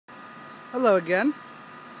Hello again,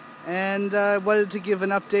 and I wanted to give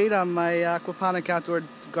an update on my aquaponic outdoor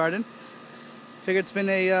garden. Figured it's been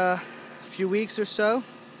a few weeks or so,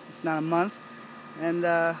 if not a month, and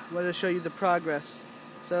wanted to show you the progress.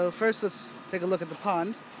 So first let's take a look at the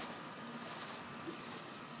pond.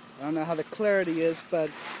 I don't know how the clarity is, but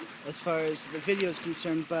as far as the video is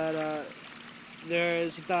concerned, but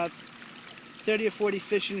there's about 30 or 40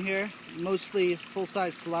 fish in here, mostly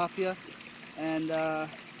full-size tilapia, and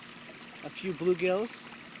a few bluegills.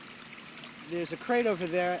 There's a crate over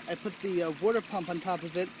there. I put the water pump on top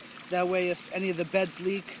of it. That way, if any of the beds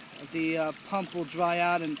leak, the pump will dry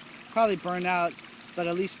out and probably burn out. But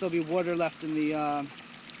at least there'll be water left in the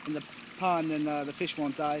pond, and the fish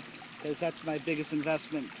won't die. Because that's my biggest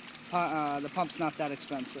investment. The pump's not that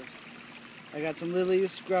expensive. I got some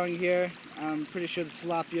lilies growing here. I'm pretty sure the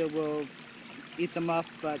tilapia will eat them up,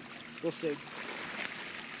 but we'll see.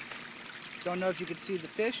 Don't know if you can see the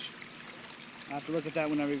fish. I'll have to look at that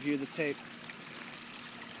when I review the tape.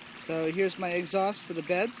 So here's my exhaust for the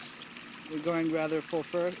beds. We're going rather full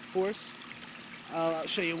force. I'll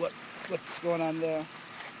show you what's going on there.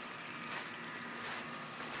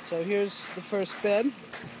 So here's the first bed.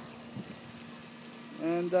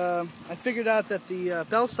 And I figured out that the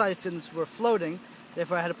bell siphons were floating.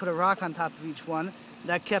 Therefore I had to put a rock on top of each one.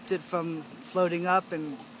 That kept it from floating up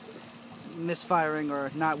and misfiring or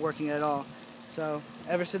not working at all. So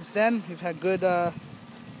ever since then, we've had good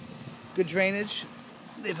drainage.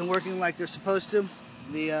 They've been working like they're supposed to.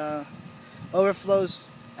 The overflows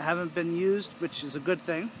haven't been used, which is a good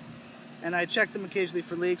thing. And I check them occasionally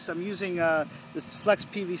for leaks. I'm using this Flex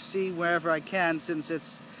PVC wherever I can, since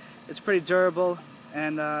it's pretty durable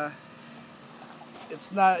and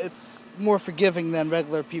it's more forgiving than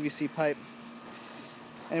regular PVC pipe.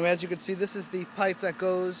 Anyway, as you can see, this is the pipe that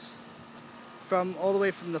goes all the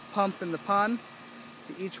way from the pump in the pond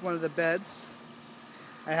to each one of the beds.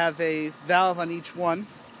 I have a valve on each one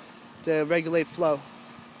to regulate flow.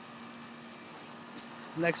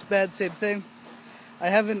 Next bed, same thing. I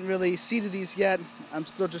haven't really seeded these yet. I'm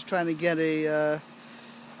still just trying to get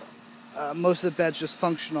most of the beds just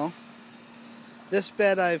functional. This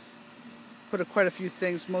bed I've put quite a few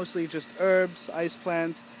things, mostly just herbs, ice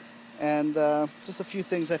plants, and just a few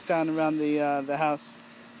things I found around the house.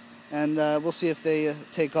 And we'll see if they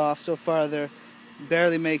take off. So far they're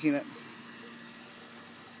barely making it.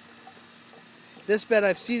 This bed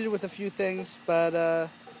I've seeded with a few things, but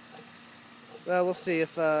well, we'll see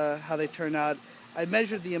if how they turn out. I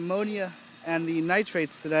measured the ammonia and the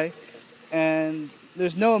nitrates today, and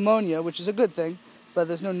there's no ammonia, which is a good thing, but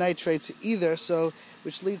there's no nitrates either, so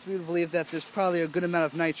which leads me to believe that there's probably a good amount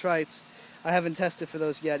of nitrites. I haven't tested for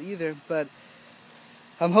those yet either, but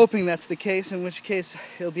I'm hoping that's the case, in which case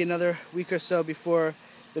it'll be another week or so before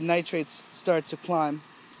the nitrates start to climb,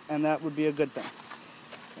 and that would be a good thing.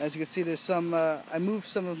 As you can see, there's some, I moved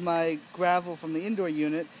some of my gravel from the indoor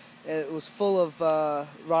unit. It was full of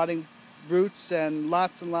rotting roots and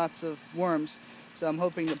lots of worms, so I'm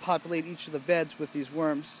hoping to populate each of the beds with these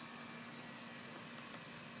worms.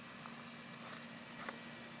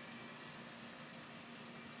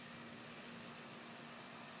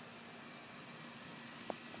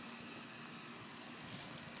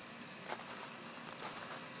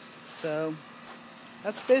 So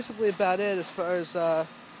that's basically about it as far as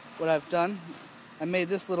what I've done. I made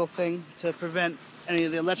this little thing to prevent any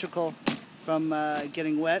of the electrical from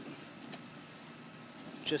getting wet.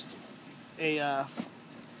 Just a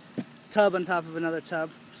tub on top of another tub.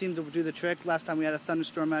 Seemed to do the trick. Last time we had a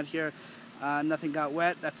thunderstorm out here, nothing got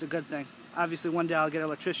wet. That's a good thing. Obviously one day I'll get an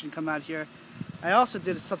electrician to come out here. I also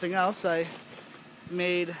did something else. I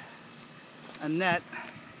made a net.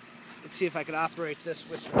 Let's see if I could operate this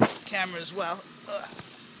with the camera as well.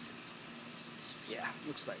 Yeah,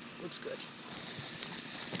 looks good.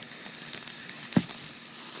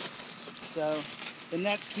 So the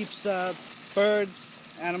net keeps birds,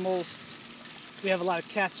 animals. We have a lot of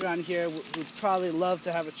cats around here who'd probably love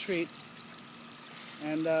to have a treat,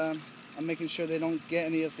 and I'm making sure they don't get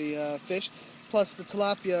any of the fish. Plus the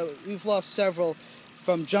tilapia, we've lost several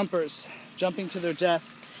from jumping to their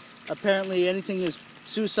death. Apparently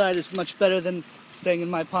suicide is much better than staying in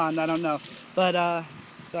my pond. I don't know, but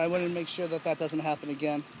so I wanted to make sure that doesn't happen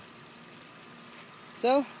again.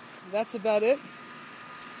 So that's about it.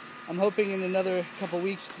 I'm hoping in another couple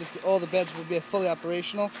weeks that all the beds will be fully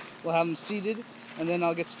operational. We'll have them seeded, and then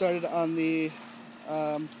I'll get started on the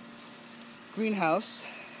greenhouse.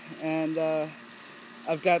 And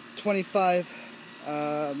I've got 25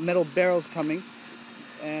 metal barrels coming,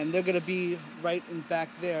 and they're going to be right in back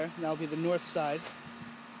there. That'll be the north side,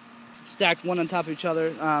 stacked one on top of each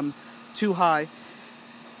other, too high.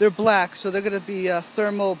 They're black, so they're going to be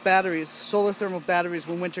thermal batteries, solar thermal batteries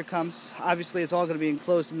when winter comes. Obviously, it's all going to be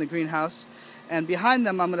enclosed in the greenhouse. And behind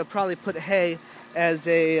them, I'm going to probably put hay as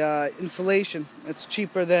a insulation. It's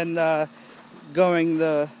cheaper than going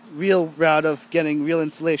the real route of getting real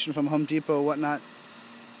insulation from Home Depot or whatnot.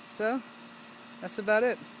 So, that's about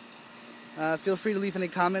it. Feel free to leave any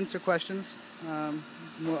comments or questions.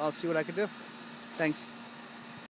 I'll see what I can do. Thanks.